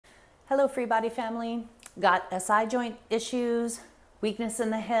Hello, FreeBody family. Got SI joint issues, weakness in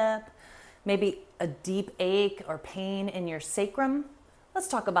the hip, maybe a deep ache or pain in your sacrum? Let's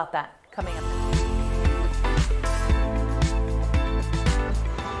talk about that coming up.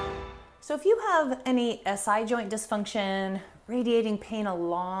 So if you have any SI joint dysfunction, radiating pain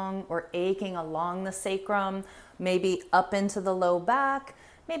along or aching along the sacrum, maybe up into the low back,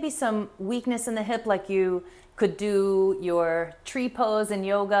 maybe some weakness in the hip, like you could do your tree pose in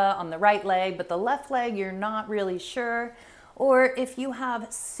yoga on the right leg, but the left leg you're not really sure. Or if you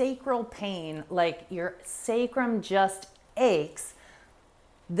have sacral pain, like your sacrum just aches,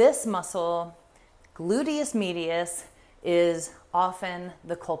 this muscle, gluteus medius, is often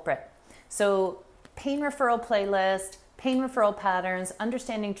the culprit. So pain referral playlist, pain referral patterns,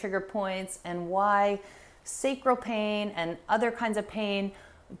 understanding trigger points, and why sacral pain and other kinds of pain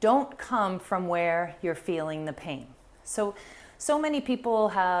don't come from where you're feeling the pain. So many people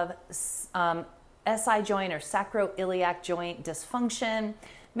have SI joint or sacroiliac joint dysfunction,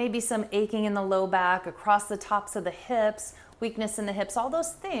 maybe some aching in the low back, across the tops of the hips, weakness in the hips. All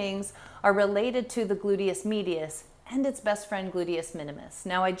those things are related to the gluteus medius and its best friend, gluteus minimus.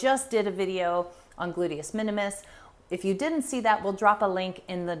 Now, I just did a video on gluteus minimus. If you didn't see that, we'll drop a link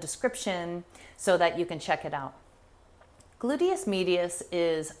in the description so that you can check it out. Gluteus medius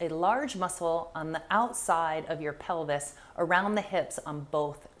is a large muscle on the outside of your pelvis around the hips on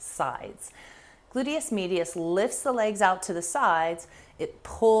both sides. Gluteus medius lifts the legs out to the sides, it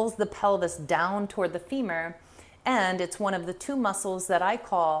pulls the pelvis down toward the femur, and it's one of the two muscles that I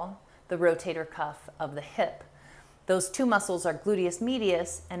call the rotator cuff of the hip. Those two muscles are gluteus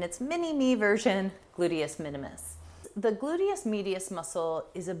medius and its mini-me version, gluteus minimus. The gluteus medius muscle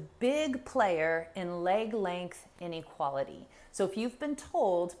is a big player in leg length inequality. So if you've been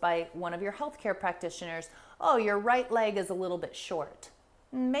told by one of your healthcare practitioners, oh, your right leg is a little bit short,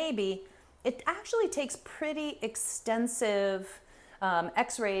 maybe it actually takes pretty extensive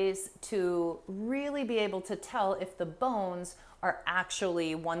x-rays to really be able to tell if the bones are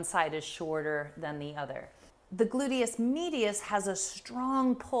actually one side is shorter than the other. The gluteus medius has a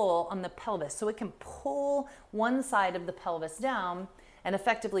strong pull on the pelvis, so it can pull one side of the pelvis down and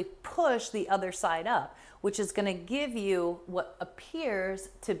effectively push the other side up, which is going to give you what appears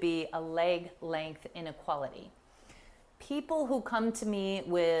to be a leg length inequality. People who come to me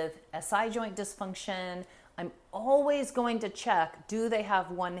with SI joint dysfunction, I'm always going to check, do they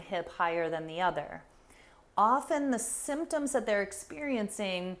have one hip higher than the other? Often the symptoms that they're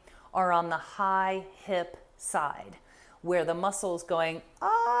experiencing are on the high hip side, where the muscle's going,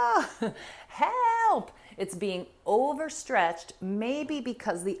 ah, help! It's being overstretched, maybe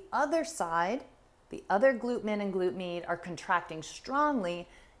because the other side, the other glute min and glute med are contracting strongly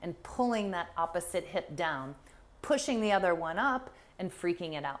and pulling that opposite hip down, pushing the other one up and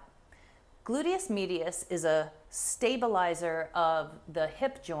freaking it out. Gluteus medius is a stabilizer of the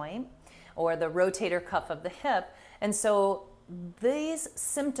hip joint or the rotator cuff of the hip, and so these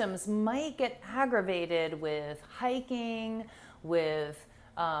symptoms might get aggravated with hiking, with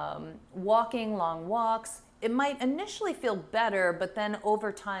walking long walks. It might initially feel better, but then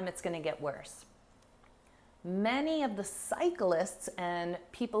over time it's going to get worse. Many of the cyclists and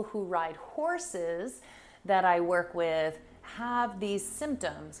people who ride horses that I work with have these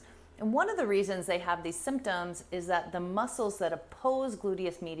symptoms. And one of the reasons they have these symptoms is that the muscles that oppose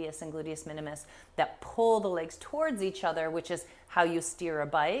gluteus medius and gluteus minimus, that pull the legs towards each other, which is how you steer a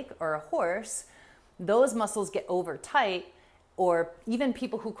bike or a horse, those muscles get over tight, or even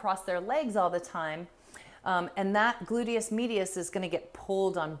people who cross their legs all the time, and that gluteus medius is going to get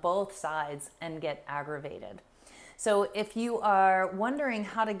pulled on both sides and get aggravated. So if you are wondering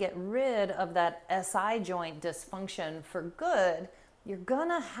how to get rid of that SI joint dysfunction for good, you're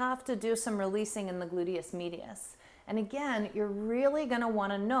gonna have to do some releasing in the gluteus medius. And again, you're really gonna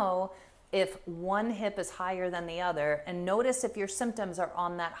wanna know if one hip is higher than the other, and notice if your symptoms are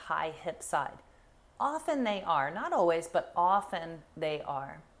on that high hip side. Often they are, not always, but often they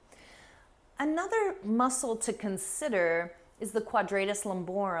are. Another muscle to consider is the quadratus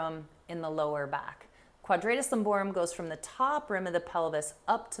lumborum in the lower back. Quadratus lumborum goes from the top rim of the pelvis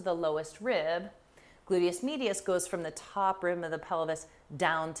up to the lowest rib. Gluteus medius goes from the top rim of the pelvis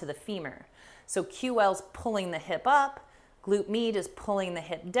down to the femur. So QL's pulling the hip up, glute med is pulling the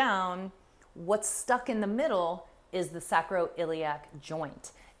hip down. What's stuck in the middle is the sacroiliac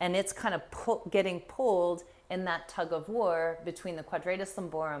joint, and it's kind of getting pulled in that tug of war between the quadratus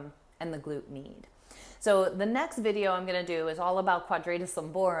lumborum and the glute med. So the next video I'm going to do is all about quadratus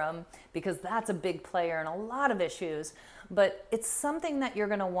lumborum, because that's a big player in a lot of issues, but it's something that you're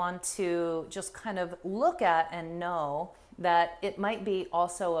going to want to just kind of look at and know that it might be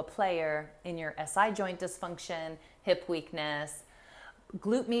also a player in your SI joint dysfunction, hip weakness.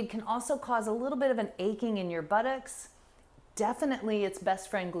 Glute med can also cause a little bit of an aching in your buttocks. Definitely its best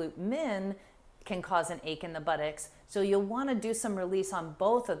friend glute min can cause an ache in the buttocks. So you'll want to do some release on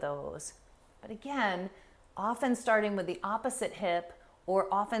both of those. But again, often starting with the opposite hip or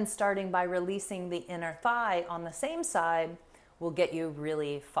often starting by releasing the inner thigh on the same side will get you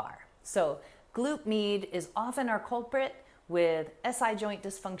really far. So glute med is often our culprit with SI joint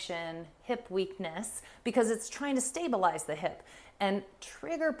dysfunction, hip weakness, because it's trying to stabilize the hip. And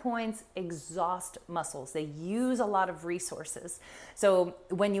trigger points exhaust muscles. They use a lot of resources. So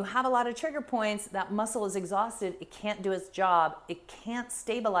when you have a lot of trigger points, that muscle is exhausted. It can't do its job. It can't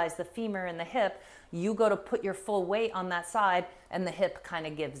stabilize the femur and the hip. You go to put your full weight on that side and the hip kind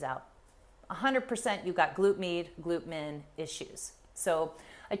of gives out. 100% you got glute med, glute min issues. So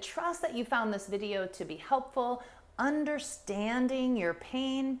I trust that you found this video to be helpful. Understanding your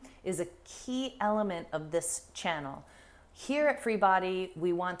pain is a key element of this channel. Here at FreeBody,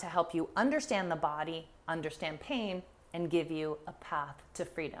 we want to help you understand the body, understand pain, and give you a path to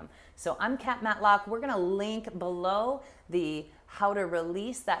freedom. So I'm Kat Matlock. We're gonna link below the how to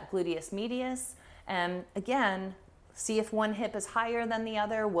release that gluteus medius. And again, see if one hip is higher than the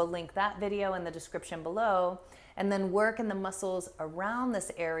other. We'll link that video in the description below. And then work in the muscles around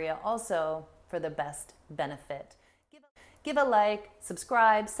this area also for the best benefit. Give a like,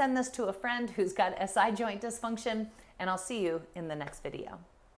 subscribe, send this to a friend who's got SI joint dysfunction, and I'll see you in the next video.